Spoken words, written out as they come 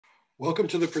Welcome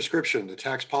to The Prescription, the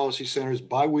Tax Policy Center's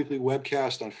biweekly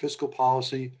webcast on fiscal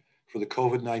policy for the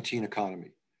COVID-19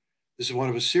 economy. This is one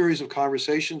of a series of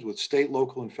conversations with state,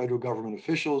 local, and federal government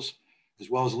officials, as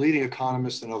well as leading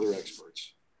economists and other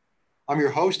experts. I'm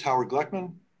your host, Howard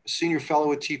Gleckman, a senior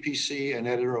fellow at TPC and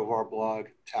editor of our blog,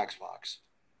 TaxVox.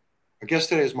 Our guest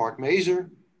today is Mark Mazur.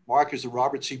 Mark is the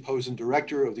Robert C. Posen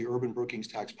Director of the Urban Brookings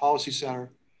Tax Policy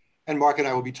Center, and Mark and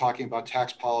I will be talking about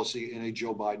tax policy in a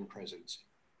Joe Biden presidency.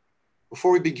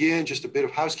 Before we begin, just a bit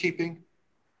of housekeeping.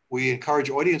 We encourage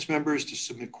audience members to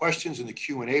submit questions in the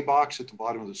Q&A box at the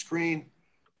bottom of the screen.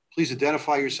 Please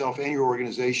identify yourself and your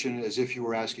organization as if you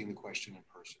were asking the question in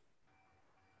person.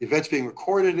 The event's being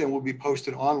recorded and will be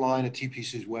posted online at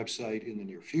TPC's website in the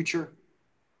near future.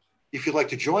 If you'd like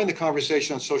to join the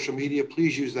conversation on social media,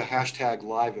 please use the hashtag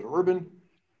 #LiveAtUrban.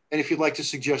 And if you'd like to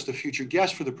suggest a future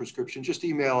guest for The Prescription, just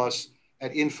email us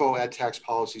at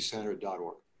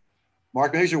info@taxpolicycenter.org.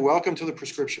 Mark Mazur, welcome to The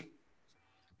Prescription.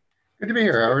 Good to be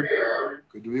here, Howard.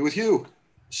 Good to be with you.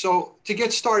 So to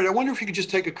get started, I wonder if you could just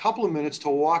take a couple of minutes to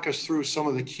walk us through some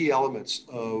of the key elements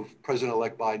of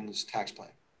President-elect Biden's tax plan.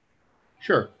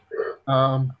 Sure.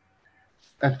 I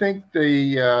think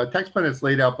the tax plan that's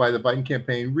laid out by the Biden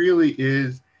campaign really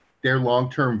is their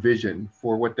long-term vision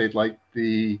for what they'd like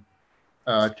the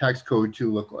tax code to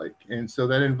look like. And so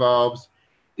that involves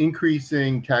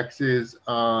increasing taxes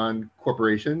on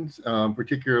corporations,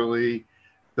 particularly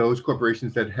those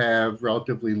corporations that have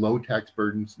relatively low tax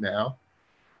burdens now.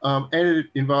 And it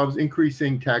involves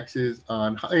increasing taxes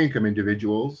on high-income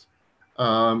individuals,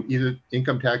 either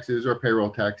income taxes or payroll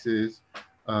taxes,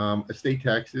 estate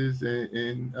taxes,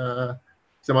 and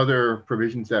some other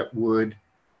provisions that would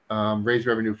raise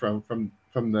revenue from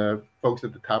the folks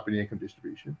at the top of the income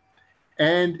distribution.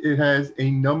 And it has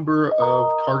a number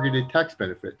of targeted tax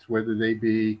benefits, whether they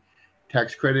be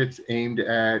tax credits aimed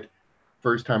at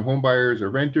first-time homebuyers or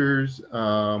renters,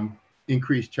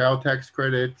 increased child tax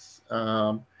credits,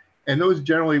 and those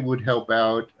generally would help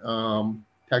out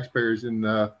taxpayers in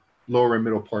the lower and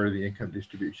middle part of the income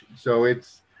distribution. So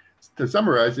it's, to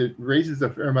summarize, it raises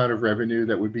a fair amount of revenue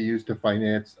that would be used to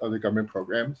finance other government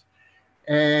programs.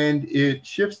 And it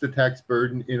shifts the tax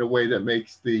burden in a way that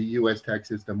makes the U.S. tax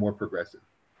system more progressive.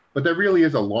 But that really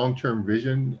is a long-term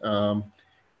vision,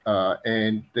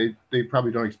 and they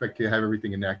probably don't expect to have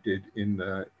everything enacted in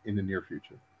the near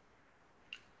future.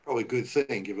 Probably a good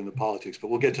thing given the politics, but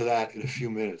we'll get to that in a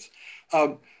few minutes.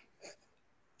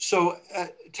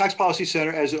 Tax Policy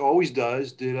Center, as it always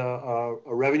does, did a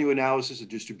revenue analysis, a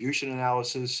distribution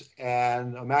analysis,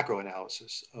 and a macro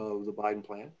analysis of the Biden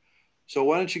plan. So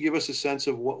why don't you give us a sense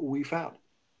of what we found?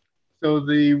 So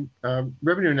the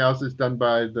revenue analysis done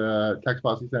by the Tax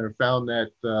Policy Center found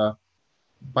that the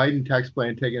Biden tax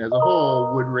plan taken as a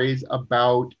whole would raise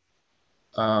about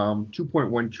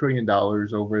 $2.1 trillion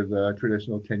over the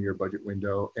traditional 10-year budget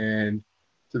window, and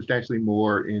substantially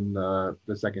more in the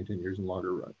second 10 years and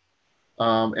longer run.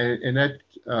 And that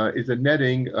is a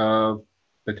netting of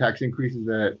the tax increases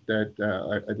that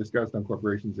I discussed on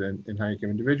corporations and high-income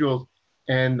individuals,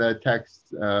 and the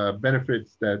tax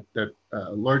benefits that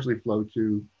largely flow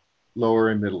to lower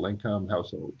and middle income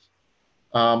households.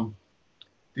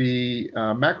 The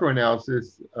macro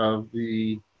analysis of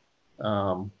the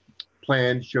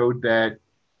plan showed that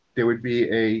there would be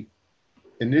a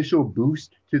initial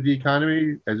boost to the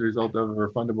economy as a result of a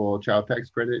refundable child tax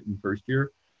credit in first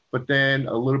year, but then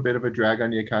a little bit of a drag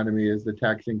on the economy as the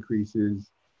tax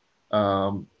increases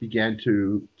began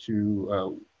to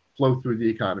flow through the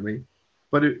economy.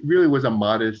 But it really was a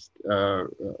modest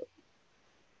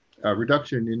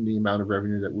reduction in the amount of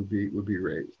revenue that would be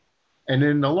raised. And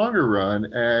in the longer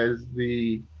run, as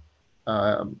the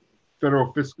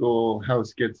federal fiscal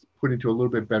house gets put into a little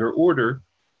bit better order,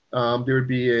 there would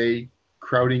be a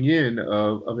crowding in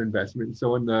of investment.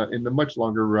 So in the much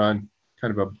longer run,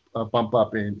 kind of a bump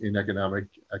up in economic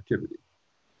activity.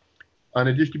 On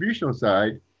the distributional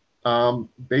side,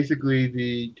 basically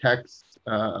the tax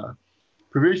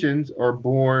provisions are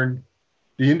borne,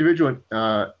 the individual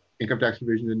income tax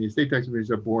provisions and the estate tax provisions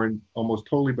are borne almost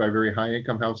totally by very high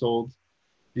income households.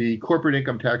 The corporate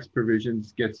income tax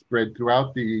provisions get spread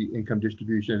throughout the income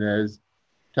distribution, as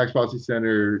Tax Policy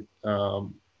Center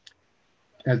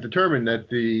has determined that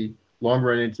the long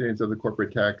run incidence of the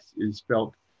corporate tax is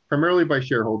felt primarily by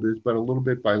shareholders, but a little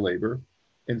bit by labor.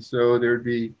 And so there would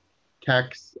be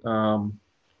tax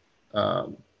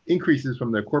increases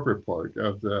from the corporate part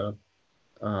of the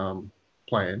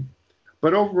plan.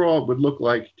 But overall, it would look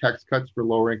like tax cuts for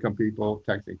lower income people,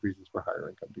 tax increases for higher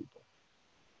income people.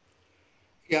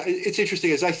 Yeah, it's interesting.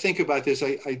 As I think about this,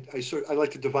 I like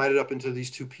to divide it up into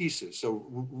these two pieces. So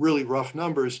really rough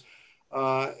numbers.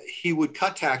 he would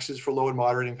cut taxes for low and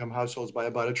moderate income households by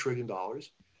about $1 trillion.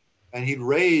 And he'd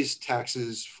raise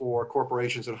taxes for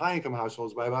corporations and high income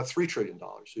households by about $3 trillion.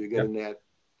 So you get a net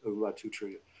of about $2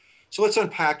 trillion. So let's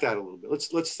unpack that a little bit.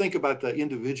 Let's think about the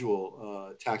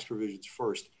individual tax provisions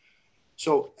first.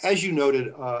 So as you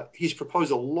noted, he's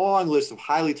proposed a long list of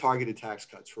highly targeted tax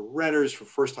cuts for renters, for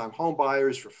first-time home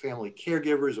buyers, for family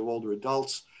caregivers of older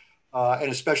adults,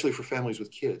 and especially for families with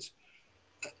kids.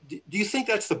 Do you think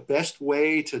that's the best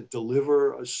way to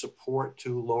deliver a support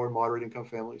to lower and moderate income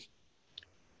families?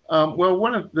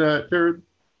 Well, there are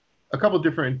a couple of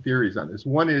different theories on this.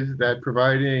 One is that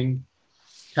providing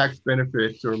tax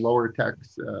benefits or lower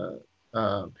tax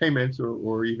payments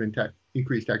or even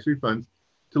increased tax refunds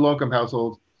to low-income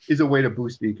households is a way to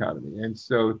boost the economy. And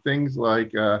so things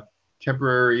like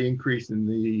temporary increase in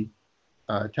the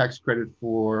tax credit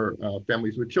for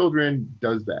families with children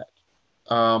does that.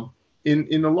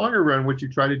 In the longer run, what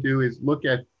you try to do is look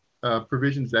at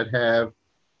provisions that have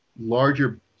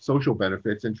larger social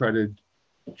benefits and try to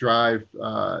drive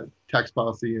tax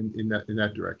policy in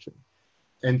that direction.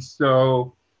 And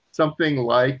so something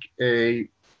like a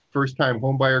first-time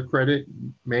homebuyer credit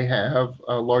may have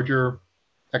larger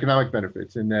economic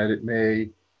benefits in that it may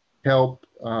help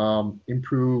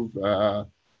improve home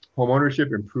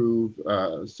ownership, improve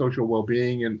social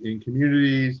well-being in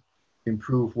communities,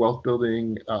 improve wealth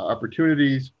building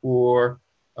opportunities for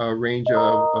a range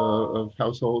of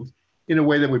households in a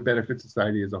way that would benefit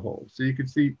society as a whole. So you could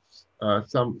see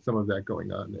some of that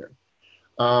going on there.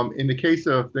 In the case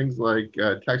of things like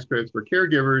tax credits for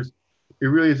caregivers, it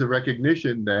really is a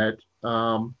recognition that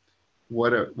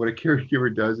what a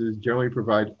caregiver does is generally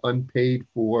provide unpaid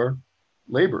for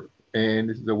labor, and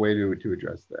this is a way to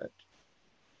address that.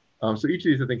 So each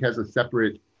of these, I think, has a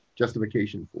separate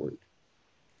justification for it.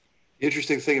 The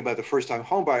interesting thing about the first-time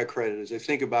homebuyer credit is they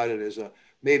think about it as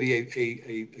maybe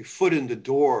a foot in the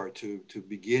door to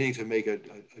beginning to make a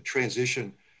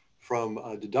transition from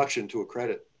a deduction to a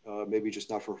credit, maybe just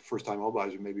not for first-time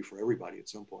homebuyers, but maybe for everybody at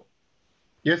some point.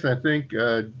 Yes, I think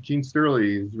Gene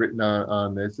Sterling has written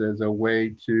on this as a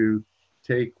way to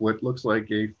take what looks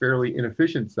like a fairly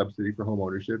inefficient subsidy for home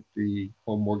ownership, the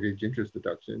home mortgage interest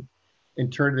deduction,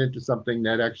 and turn it into something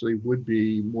that actually would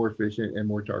be more efficient and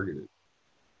more targeted.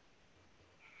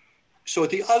 So at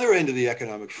the other end of the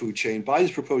economic food chain,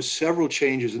 Biden's proposed several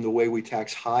changes in the way we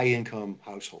tax high-income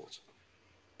households.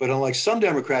 But unlike some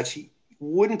Democrats, he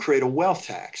wouldn't create a wealth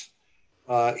tax.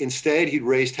 Instead, he'd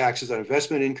raise taxes on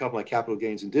investment income like capital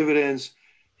gains and dividends.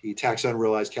 He'd tax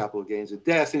unrealized capital gains at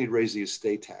death, and he'd raise the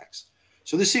estate tax.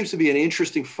 So this seems to be an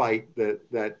interesting fight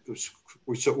that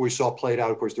we saw played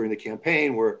out, of course, during the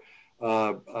campaign, where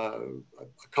a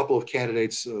couple of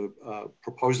candidates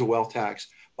proposed a wealth tax.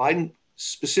 Biden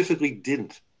specifically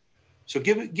didn't. So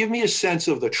give me a sense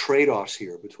of the trade-offs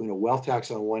here between a wealth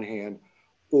tax on one hand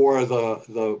or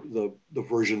the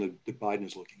version that Biden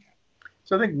is looking at.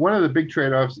 So I think one of the big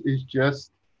trade-offs is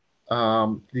just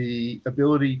the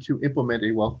ability to implement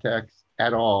a wealth tax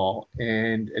at all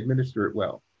and administer it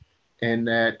well. And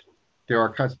that there are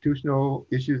constitutional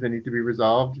issues that need to be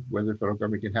resolved, whether the federal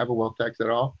government can have a wealth tax at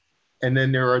all. And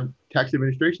then there are tax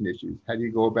administration issues. How do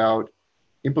you go about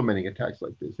implementing a tax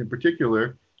like this? In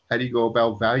particular, how do you go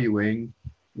about valuing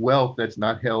wealth that's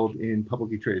not held in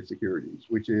publicly traded securities,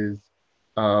 which is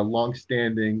a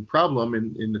longstanding problem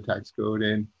in the tax code,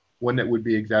 and one that would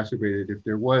be exacerbated if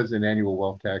there was an annual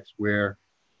wealth tax where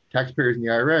taxpayers in the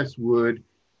IRS would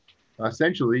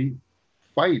essentially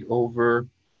fight over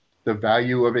the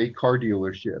value of a car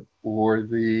dealership or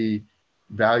the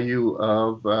value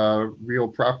of real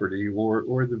property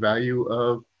or the value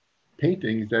of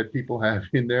paintings that people have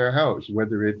in their house,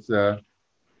 whether it's a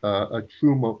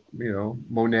true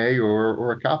Monet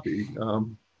or a copy,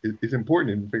 is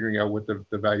important in figuring out what the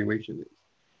valuation is.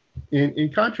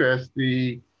 In contrast,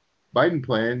 the Biden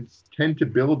plans tend to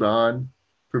build on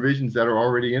provisions that are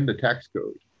already in the tax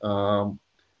code.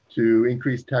 To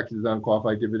increase taxes on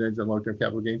qualified dividends and long-term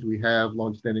capital gains, we have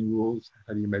longstanding rules.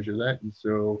 How do you measure that? And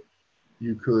so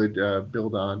you could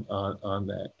build on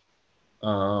that.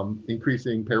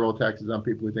 Increasing payroll taxes on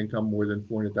people with income more than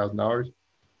 $400,000.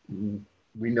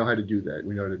 We know how to do that.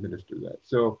 We know how to administer that.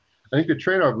 So I think the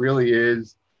trade-off really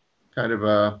is kind of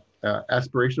a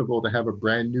aspirational goal to have a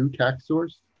brand new tax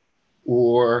source,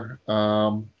 or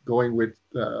going with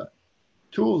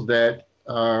tools that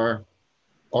are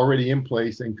already in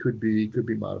place and could be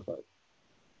modified.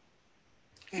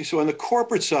 Okay, so on the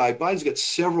corporate side, Biden's got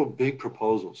several big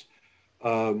proposals.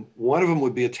 One of them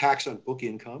would be a tax on book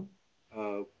income.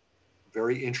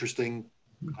 Very interesting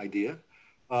idea.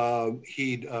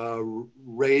 He'd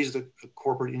raise the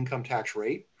corporate income tax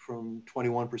rate from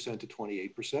 21% to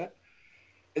 28%.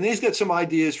 And then he's got some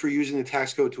ideas for using the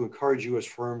tax code to encourage U.S.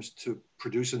 firms to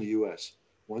produce in the U.S.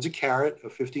 One's a carrot, a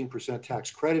 15%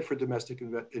 tax credit for domestic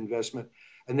investment.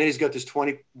 And then he's got this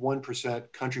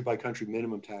 21% country by country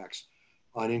minimum tax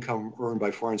on income earned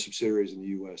by foreign subsidiaries in the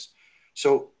U.S.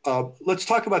 So let's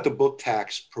talk about the book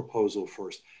tax proposal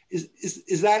first.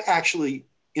 Is that actually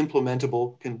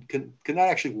implementable? Can that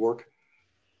actually work?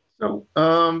 So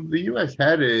the U.S.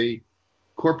 had a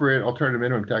corporate alternative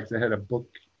minimum tax that had a book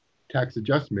tax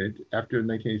adjustment after the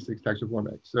 1986 Tax Reform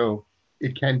Act. So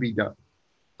it can be done.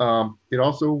 It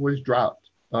also was dropped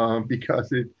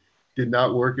because it did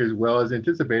not work as well as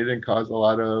anticipated and caused a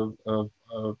lot of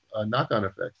knock-on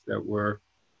effects that were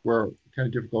kind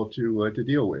of difficult to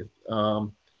deal with.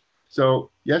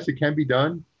 So yes, it can be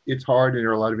done. It's hard, and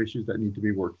there are a lot of issues that need to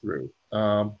be worked through.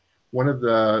 One of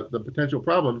the potential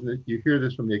problems, that you hear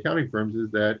this from the accounting firms, is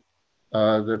that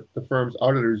the firm's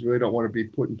auditors really don't want to be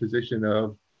put in position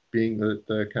of being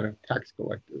the kind of tax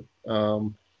collector,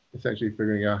 essentially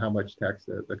figuring out how much tax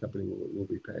the company will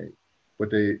be paying. What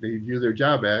they view their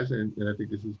job as, and I think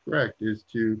this is correct, is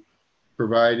to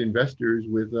provide investors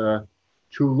with a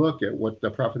true look at what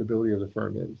the profitability of the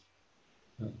firm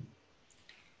is.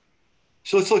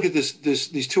 So let's look at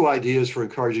these two ideas for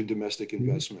encouraging domestic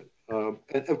investment.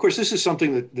 And of course, this is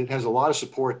something that has a lot of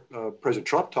support. President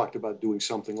Trump talked about doing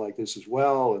something like this as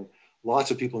well, and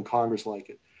lots of people in Congress like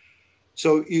it.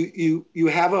 So you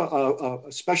have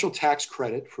a special tax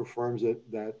credit for firms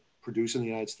that produce in the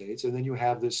United States, and then you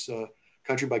have this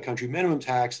country by country minimum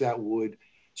tax that would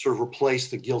sort of replace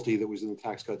the GILTI that was in the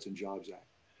Tax Cuts and Jobs Act.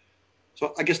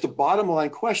 So I guess the bottom line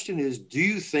question is, do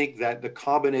you think that the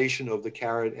combination of the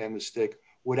carrot and the stick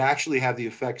would actually have the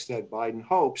effects that Biden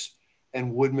hopes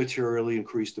and would materially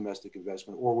increase domestic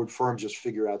investment, or would firms just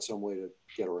figure out some way to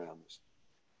get around this?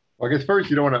 Well, I guess first,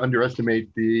 you don't want to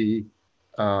underestimate the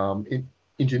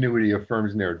ingenuity of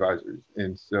firms and their advisors.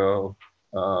 And so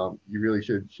you really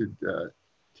should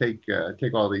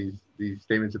take all these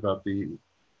statements about the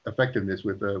effectiveness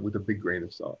with a big grain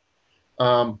of salt.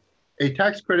 A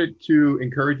tax credit to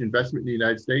encourage investment in the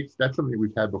United States, that's something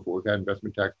we've had before. We've had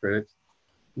investment tax credits.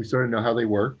 We sort of know how they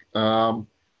work.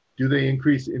 Do they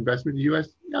increase investment in the U.S.?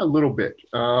 Yeah, a little bit,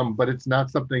 but it's not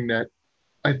something that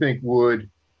I think would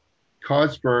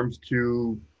cause firms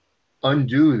to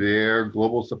undo their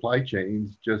global supply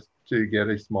chains just to get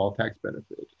a small tax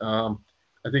benefit.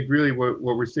 I think really what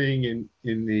we're seeing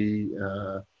in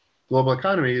the global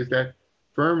economy is that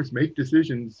firms make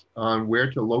decisions on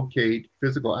where to locate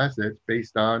physical assets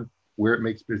based on where it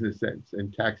makes business sense,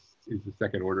 and tax is the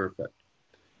second order effect.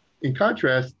 In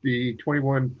contrast, the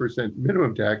 21%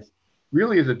 minimum tax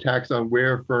really is a tax on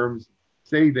where firms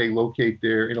say they locate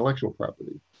their intellectual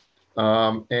property.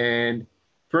 And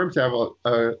firms have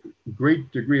a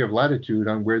great degree of latitude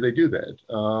on where they do that.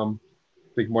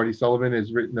 I think Marty Sullivan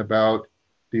has written about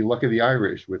the luck of the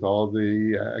Irish with all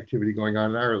the activity going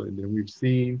on in Ireland. And we've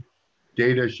seen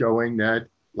data showing that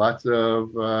lots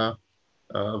of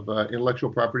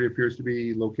intellectual property appears to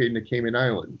be located in the Cayman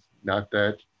Islands. Not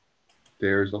that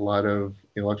there's a lot of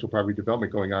intellectual property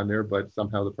development going on there, but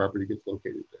somehow the property gets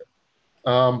located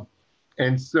there.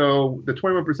 And so the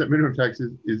 21% minimum tax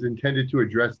is intended to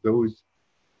address those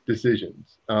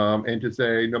decisions and to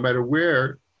say, no matter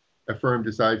where a firm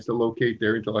decides to locate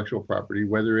their intellectual property,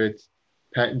 whether it's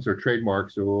patents or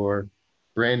trademarks or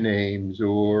brand names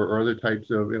or other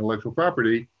types of intellectual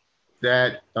property,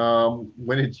 that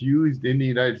when it's used in the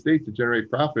United States to generate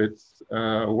profits,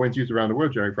 or when it's used around the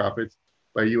world to generate profits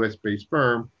by a US-based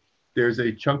firm, there's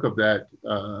a chunk of that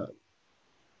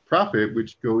profit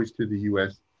which goes to the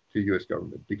US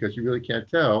government, because you really can't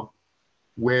tell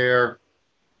where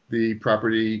the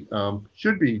property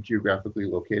should be geographically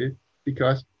located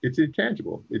because it's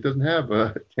intangible. It doesn't have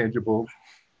a tangible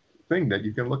thing that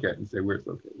you can look at and say where it's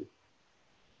located.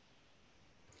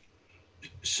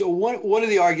 So one of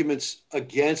the arguments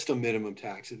against a minimum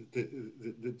tax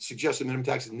that suggests a minimum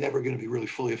tax is never going to be really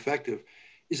fully effective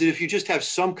is that if you just have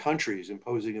some countries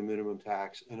imposing a minimum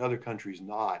tax and other countries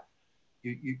not,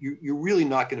 you're really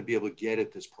not going to be able to get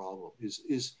at this problem. Is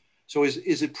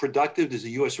it productive? Does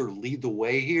the U.S. sort of lead the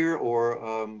way here,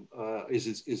 or is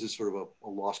it sort of a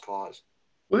lost cause?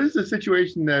 Well, this is a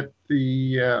situation that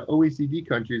the OECD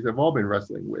countries have all been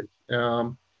wrestling with.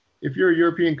 If you're a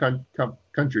European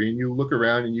country and you look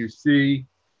around and you see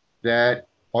that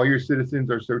all your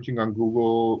citizens are searching on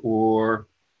Google or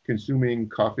consuming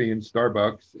coffee in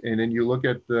Starbucks, and then you look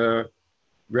at the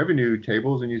revenue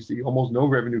tables and you see almost no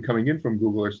revenue coming in from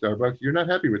Google or Starbucks, you're not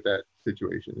happy with that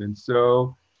situation. And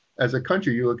so as a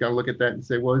country, you look at that and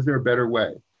say, well, is there a better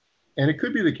way? And it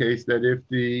could be the case that if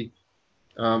the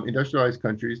industrialized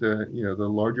countries, the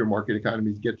larger market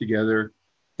economies get together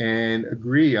and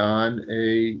agree on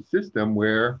a system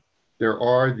where there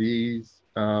are these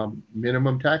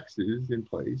minimum taxes in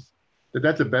place,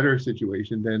 that's a better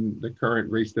situation than the current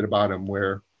race to the bottom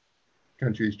where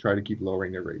countries try to keep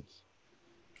lowering their rates.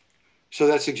 So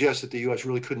that suggests that the U.S.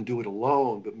 really couldn't do it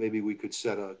alone, but maybe we could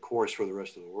set a course for the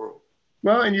rest of the world.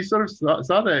 Well, and you sort of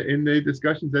saw that in the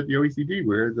discussions at the OECD,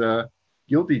 where the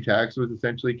guilty tax was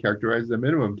essentially characterized as a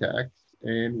minimum tax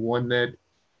and one that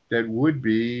would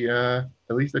be at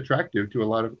least attractive to a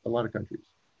lot of countries.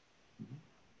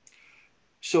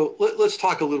 So let's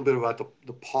talk a little bit about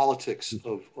the politics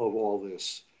of all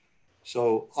this.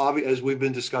 So as we've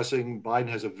been discussing, Biden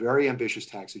has a very ambitious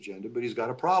tax agenda, but he's got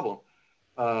a problem.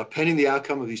 Pending the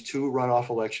outcome of these two runoff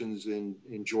elections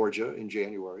in Georgia in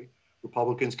January,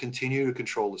 Republicans continue to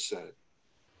control the Senate.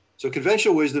 So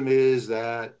conventional wisdom is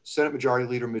that Senate Majority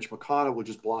Leader Mitch McConnell will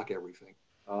just block everything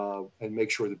and make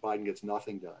sure that Biden gets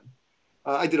nothing done.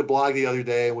 I did a blog the other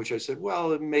day in which I said,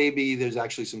 well, maybe there's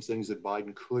actually some things that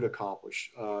Biden could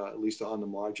accomplish, at least on the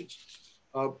margins.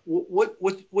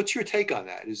 What's your take on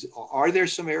that? Are there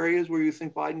some areas where you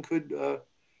think Biden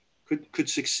could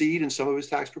succeed in some of his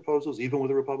tax proposals, even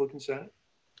with a Republican Senate?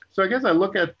 So I guess I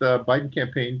look at the Biden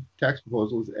campaign tax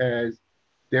proposals as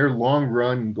their long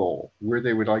run goal, where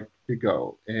they would like to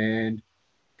go, and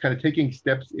kind of taking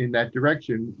steps in that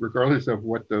direction, regardless of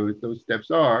what those steps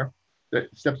are. The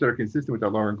steps that are consistent with that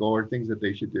long run goal are things that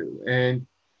they should do. And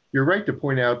you're right to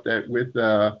point out that with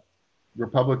the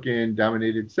Republican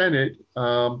dominated Senate,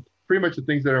 pretty much the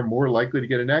things that are more likely to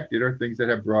get enacted are things that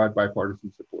have broad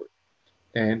bipartisan support.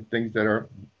 And things that are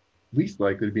least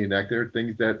likely to be enacted are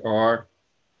things that are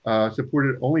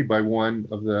supported only by one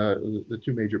of the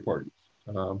two major parties.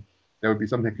 That would be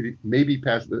something that could maybe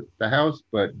pass the House,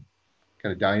 but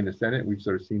kind of die in the Senate. We've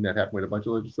sort of seen that happen with a bunch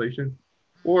of legislation.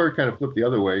 Or kind of flip the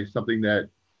other way, something that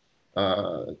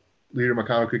Leader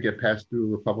McConnell could get passed through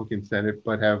a Republican Senate,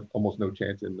 but have almost no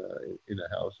chance in the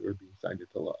House or being signed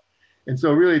into law. And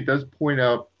so really it does point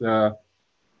out the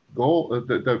goal,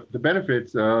 the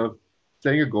benefits of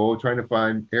setting a goal, trying to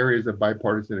find areas of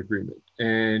bipartisan agreement.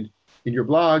 And in your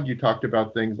blog, you talked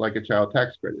about things like a child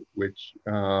tax credit, which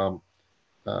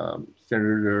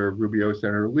Senator Rubio,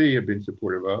 Senator Lee have been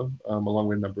supportive of, along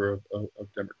with a number of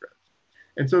Democrats.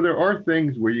 And so there are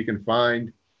things where you can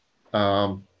find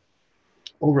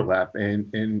overlap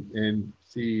and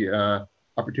see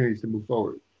opportunities to move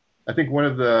forward. I think one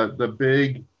of the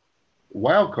big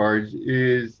wild cards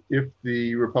is if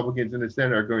the Republicans in the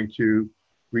Senate are going to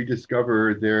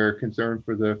rediscover their concern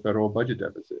for the federal budget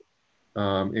deficit,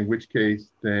 in which case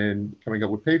then coming up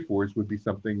with pay-fors would be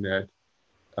something that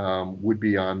would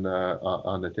be on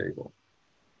the table.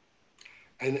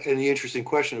 And the interesting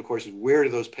question, of course, is where do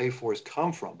those pay-fors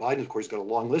come from? Biden, of course, got a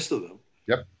long list of them.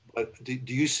 Yep. But do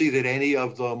you see that any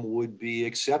of them would be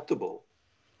acceptable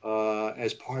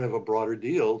as part of a broader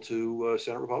deal to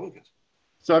Senate Republicans?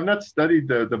 So I've not studied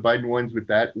the Biden ones with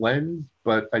that lens,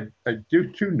 but I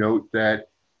do too note that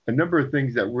a number of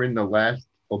things that were in the last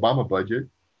Obama budget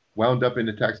wound up in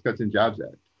the Tax Cuts and Jobs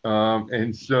Act.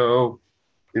 And so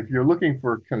if you're looking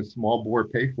for kind of small bore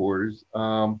pay-fors,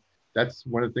 that's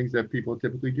one of the things that people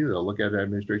typically do. They'll look at an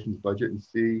administration's budget and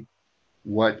see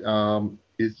what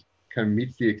is kind of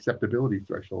meets the acceptability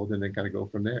threshold, and then kind of go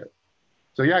from there.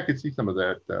 So yeah, I could see some of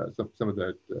that, some of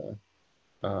that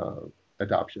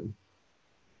adoption.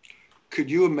 Could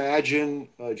you imagine,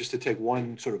 just to take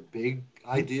one sort of big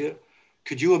idea,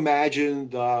 could you imagine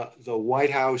the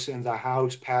White House and the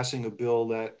House passing a bill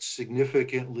that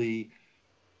significantly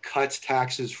cuts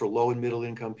taxes for low and middle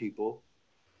income people,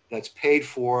 that's paid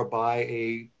for by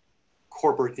a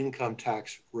corporate income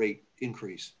tax rate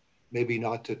increase, maybe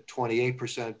not to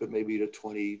 28%, but maybe to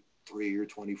 23 or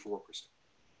 24%?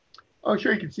 Oh,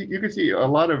 sure. You can see a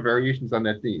lot of variations on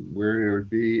that theme, where there would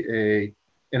be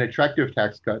an attractive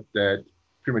tax cut that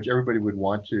pretty much everybody would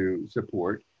want to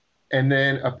support, and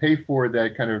then a pay for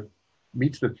that kind of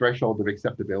meets the threshold of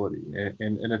acceptability.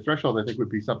 And a threshold, I think, would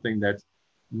be something that's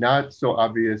not so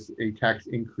obvious a tax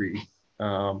increase.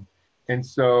 And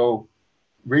so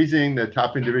raising the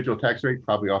top individual tax rate,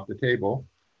 probably off the table,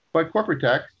 but corporate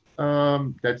tax,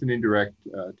 that's an indirect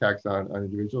tax on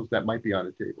individuals, that might be on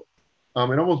the table.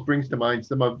 It almost brings to mind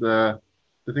some of the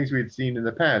things we had seen in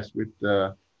the past with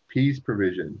the PEAS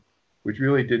provision, which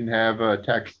really didn't have a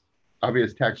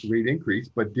obvious tax rate increase,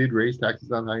 but did raise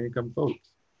taxes on high income folks.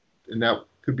 And that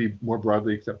could be more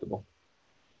broadly acceptable.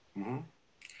 Mm-hmm.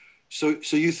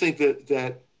 So you think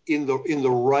that in the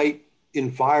right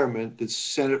environment that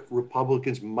Senate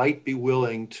Republicans might be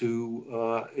willing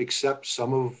to accept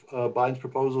some of Biden's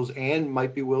proposals and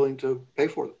might be willing to pay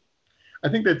for them. I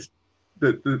think that's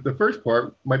the first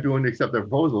part might be willing to accept the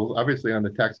proposals. Obviously, on the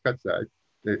tax cut side,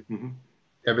 the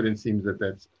evidence seems that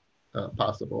that's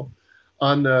possible.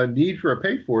 On the need for a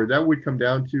pay for, that would come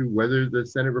down to whether the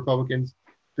Senate Republicans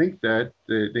think that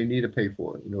they need a pay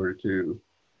for in order to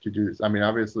do this. I mean,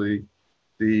 obviously,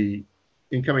 the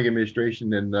incoming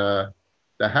administration and the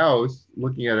House,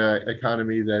 looking at an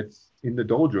economy that's in the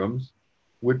doldrums,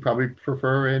 would probably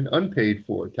prefer an unpaid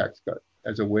for tax cut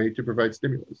as a way to provide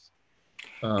stimulus.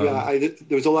 There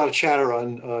was a lot of chatter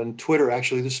on Twitter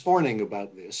actually this morning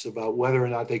about this, about whether or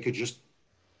not they could just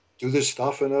do this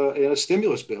stuff in a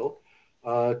stimulus bill,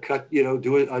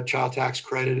 do a child tax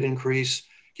credit increase,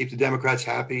 keep the Democrats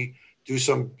happy, do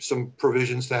some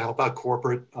provisions to help out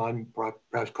corporate on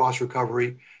perhaps cost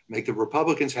recovery, make the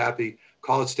Republicans happy,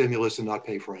 call it stimulus and not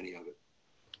pay for any of it.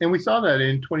 And we saw that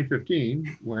in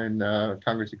 2015 when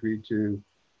Congress agreed to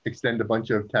extend a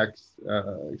bunch of tax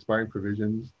expiring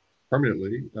provisions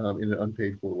permanently in an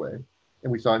unpaid for way.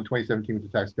 And we saw it in 2017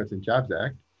 with the Tax Cuts and Jobs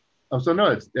Act. So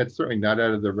no, that's certainly not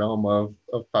out of the realm of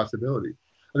possibility.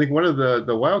 I think one of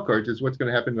the wild cards is what's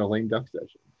going to happen in a lame duck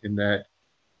session, in that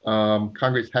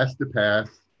Congress has to pass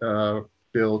a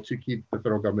bill to keep the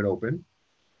federal government open.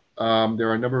 There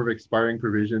are a number of expiring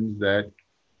provisions that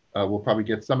will probably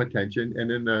get some attention. And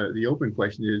then the open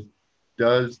question is,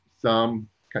 does some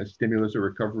kind of stimulus or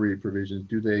recovery provisions,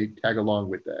 do they tag along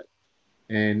with that?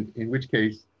 And in which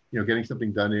case, getting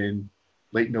something done in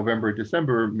late November,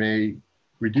 December may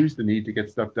reduce the need to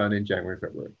get stuff done in January,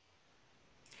 February.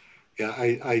 Yeah,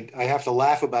 I have to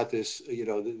laugh about this,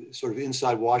 the sort of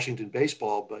inside Washington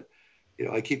baseball, but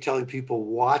I keep telling people,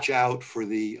 watch out for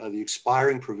the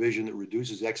expiring provision that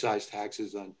reduces excise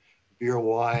taxes on beer,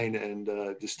 wine, and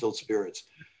distilled spirits,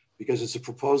 because it's a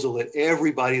proposal that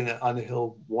everybody on the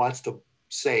Hill wants to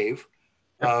save.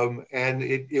 And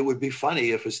it would be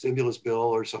funny if a stimulus bill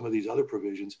or some of these other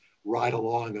provisions ride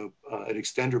along an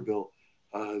extender bill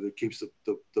that keeps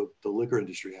the liquor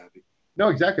industry happy. No,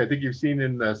 exactly. I think you've seen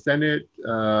in the Senate,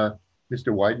 Mr.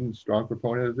 Wyden, strong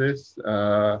proponent of this.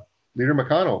 Leader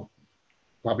McConnell,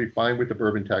 probably fine with the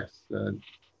bourbon tax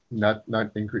not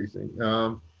increasing.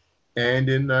 And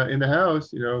in the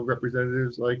House,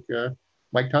 representatives like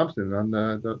Mike Thompson on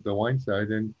the wine side,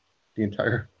 and the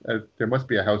entire there must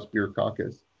be a House beer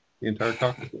caucus. The entire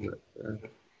caucus of it.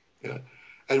 Yeah.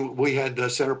 And we had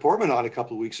Senator Portman on a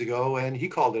couple of weeks ago, and he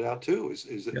called it out too,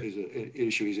 is an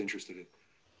issue he's interested in.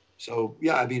 So,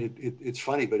 yeah, I mean, it's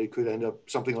funny, but it could end up,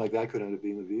 something like that could end up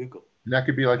being the vehicle. And that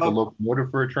could be like the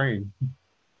locomotive for a train.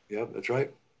 Yeah, that's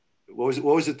right. What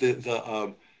was it?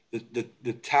 The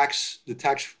Tax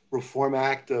Reform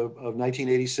Act of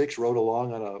 1986 rode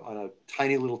along on a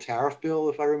tiny little tariff bill,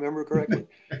 if I remember correctly.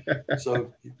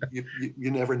 So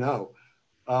you never know.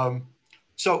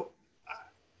 So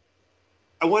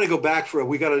I want to go back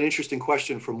we got an interesting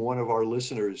question from one of our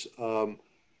listeners.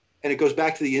 And it goes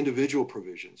back to the individual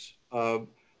provisions.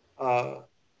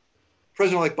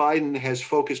 President-elect Biden has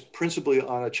focused principally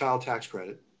on a child tax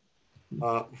credit.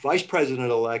 Vice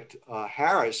President-elect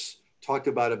Harris talked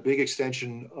about a big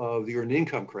extension of the earned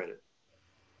income credit.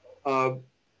 Talk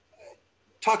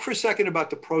for a second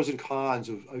about the pros and cons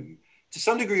of, to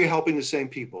some degree, you're helping the same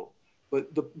people,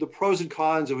 but the pros and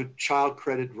cons of a child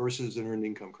credit versus an earned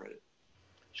income credit.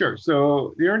 Sure.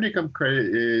 So the earned income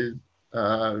credit is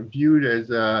viewed as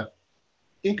an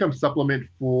income supplement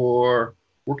for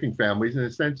working families, in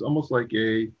a sense, almost like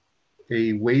a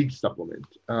wage supplement,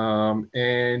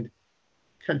 and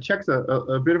kind of checks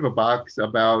a bit of a box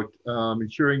about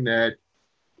ensuring that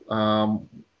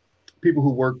people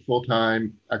who work full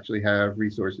time actually have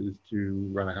resources to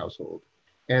run a household.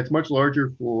 And it's much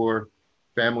larger for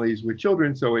families with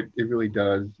children, so it really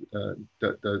does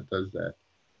that.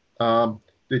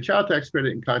 The child tax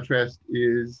credit, in contrast,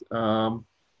 is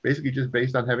basically just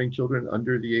based on having children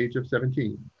under the age of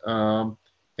 17,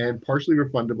 and partially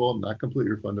refundable, not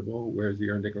completely refundable, whereas the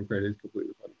earned income credit is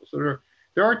completely refundable. So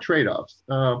there are trade-offs.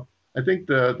 I think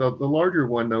the larger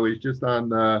one, though, is just on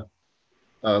the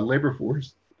labor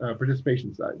force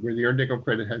participation side, where the earned income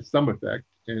credit has some effect,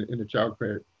 and the child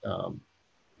credit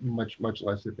much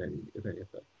less, if any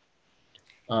effect.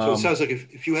 So it sounds like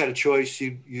if you had a choice,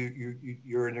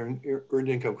 you're an earned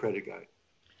income credit guy.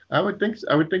 I would think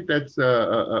that's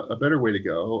a better way to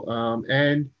go.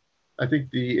 And I think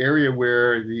the area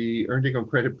where the earned income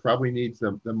credit probably needs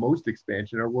the most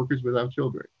expansion are workers without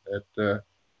children. That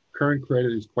current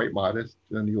credit is quite modest,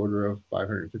 on the order of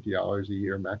 $550 a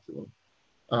year maximum.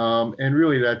 And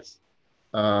really that's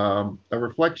a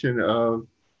reflection of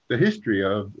history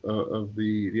of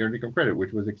the earned income credit,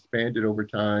 which was expanded over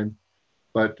time,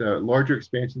 but larger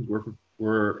expansions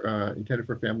were intended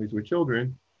for families with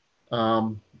children,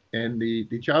 and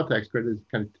the child tax credit is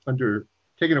kind of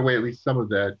taken away at least some of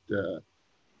that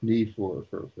need for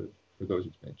those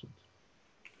expansions.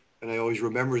 And I always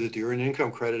remember that the earned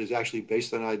income credit is actually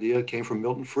based on an idea that came from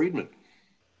Milton Friedman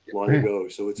long ago.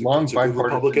 So it's a good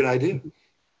Republican idea.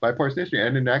 Bipartisan issue,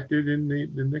 and enacted in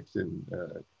the Nixon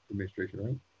administration,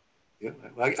 right? Yeah,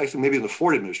 actually maybe in the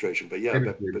Ford administration, but yeah,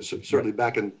 but certainly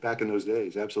back in those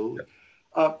days, absolutely.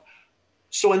 Yeah.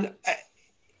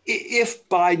 If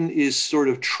Biden is sort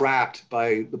of trapped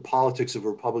by the politics of a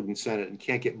Republican Senate and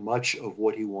can't get much of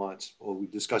what he wants, or we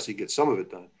discussed he gets some of it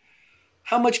done,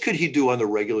 how much could he do on the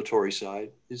regulatory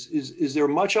side? Is there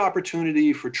much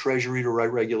opportunity for Treasury to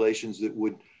write regulations that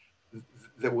would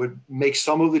make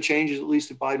some of the changes at least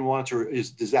that Biden wants, or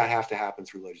does that have to happen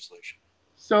through legislation?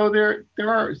 So there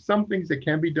are some things that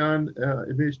can be done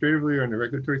administratively or on the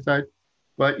regulatory side,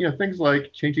 but things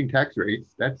like changing tax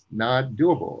rates, that's not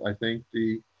doable. I think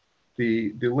the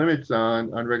limits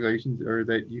on regulations are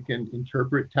that you can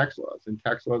interpret tax laws, and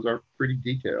tax laws are pretty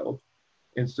detailed,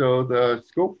 and so the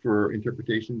scope for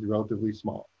interpretation is relatively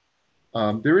small.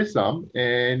 There is some,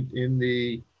 and in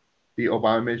the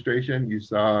Obama administration, you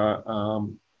saw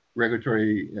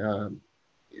regulatory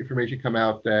information come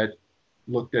out that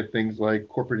looked at things like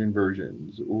corporate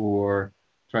inversions or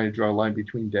trying to draw a line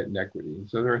between debt and equity. And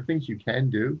so there are things you can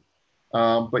do,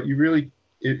 but it really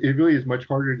is much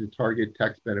harder to target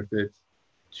tax benefits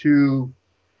to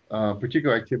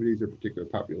particular activities or particular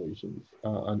populations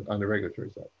on the regulatory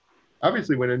side.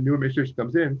 Obviously, when a new administration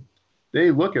comes in,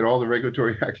 they look at all the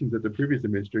regulatory actions that the previous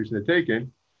administration had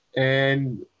taken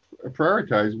and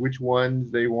prioritize which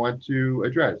ones they want to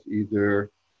address,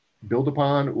 either build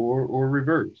upon or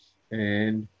reverse.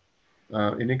 And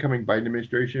an incoming Biden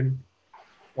administration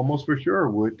almost for sure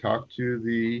would talk to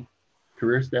the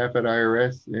career staff at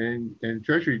IRS and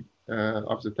Treasury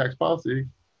Office of Tax Policy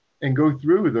and go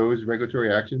through those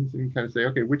regulatory actions and kind of say,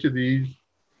 okay, which of these,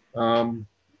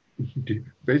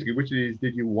 basically, which of these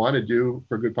did you want to do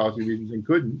for good policy reasons and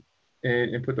couldn't,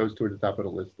 and put those toward the top of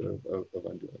the list of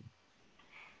undoing.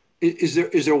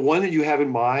 Is there one that you have in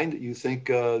mind that you think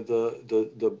a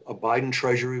Biden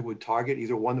Treasury would target,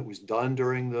 either one that was done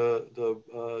during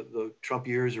the Trump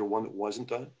years or one that wasn't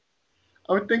done?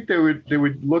 I would think they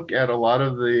would look at a lot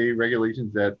of the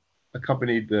regulations that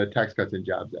accompanied the Tax Cuts and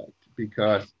Jobs Act,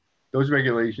 because those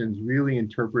regulations really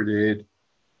interpreted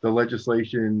the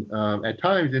legislation at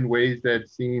times in ways that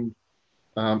seemed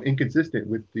inconsistent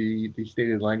with the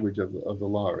stated language of the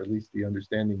law, or at least the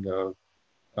understanding of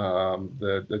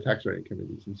the tax writing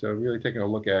committees. And so really taking a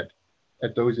look at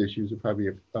those issues would probably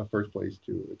be a first place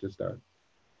to start.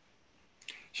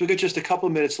 So we've got just a couple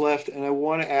of minutes left, and I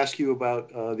want to ask you about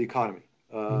the economy.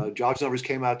 Jobs numbers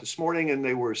came out this morning, and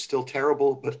they were still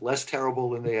terrible, but less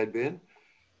terrible than they had been.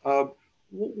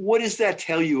 What does that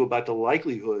tell you about the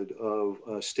likelihood of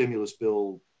a stimulus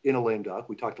bill in a lame duck,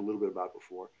 we talked a little bit about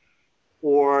before,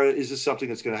 or is this something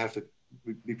that's going to have to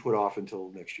be put off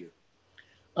until next year?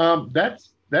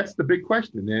 That's the big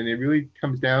question, and it really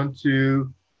comes down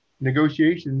to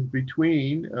negotiations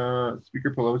between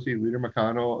Speaker Pelosi, Leader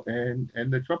McConnell,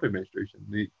 and the Trump administration.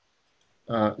 The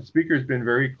Speaker has been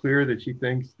very clear that she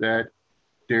thinks that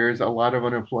there's a lot of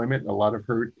unemployment, a lot of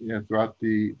hurt throughout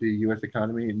the U.S.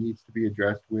 economy. It needs to be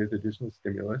addressed with additional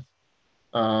stimulus.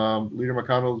 Leader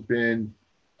McConnell has been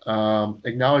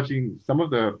acknowledging some of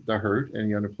the hurt and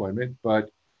the unemployment, but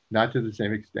not to the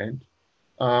same extent.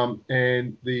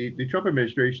 And the Trump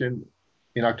administration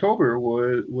in October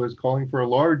was calling for a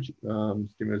large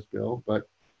stimulus bill, but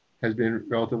has been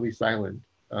relatively silent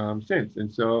since.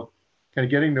 And so kind of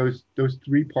getting those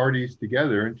three parties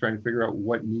together and trying to figure out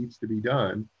what needs to be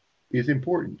done is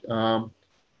important.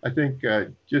 I think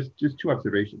just two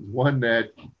observations. One, that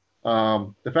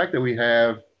the fact that we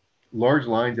have large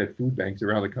lines at food banks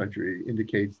around the country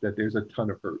indicates that there's a ton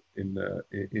of hurt in the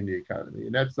economy.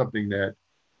 And that's something that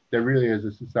really, as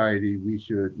a society, we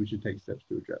should take steps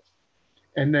to address.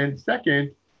 And then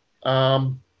second, we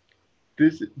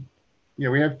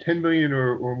have 10 million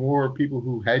or more people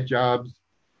who had jobs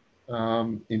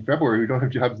in February who don't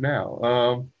have jobs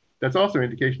now. That's also an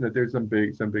indication that there's some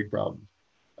big problems.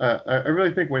 I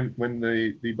really think when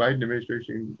the Biden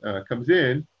administration comes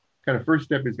in, kind of first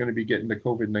step is going to be getting the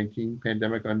COVID-19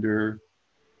 pandemic under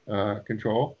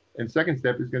control, and second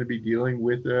step is going to be dealing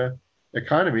with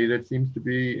economy that seems to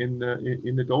be in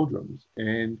the doldrums,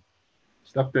 and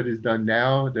stuff that is done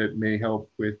now that may help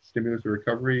with stimulus or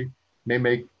recovery may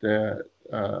make the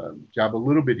job a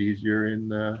little bit easier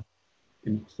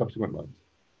in subsequent months.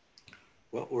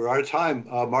 Well, we're out of time.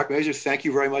 Mark Mazur, thank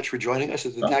you very much for joining us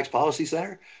at the Oh, Tax Policy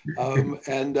Center,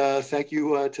 and thank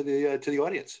you to the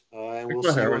audience. And we'll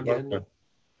thanks, Harry.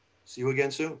 see you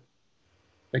again soon.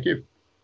 Thank you.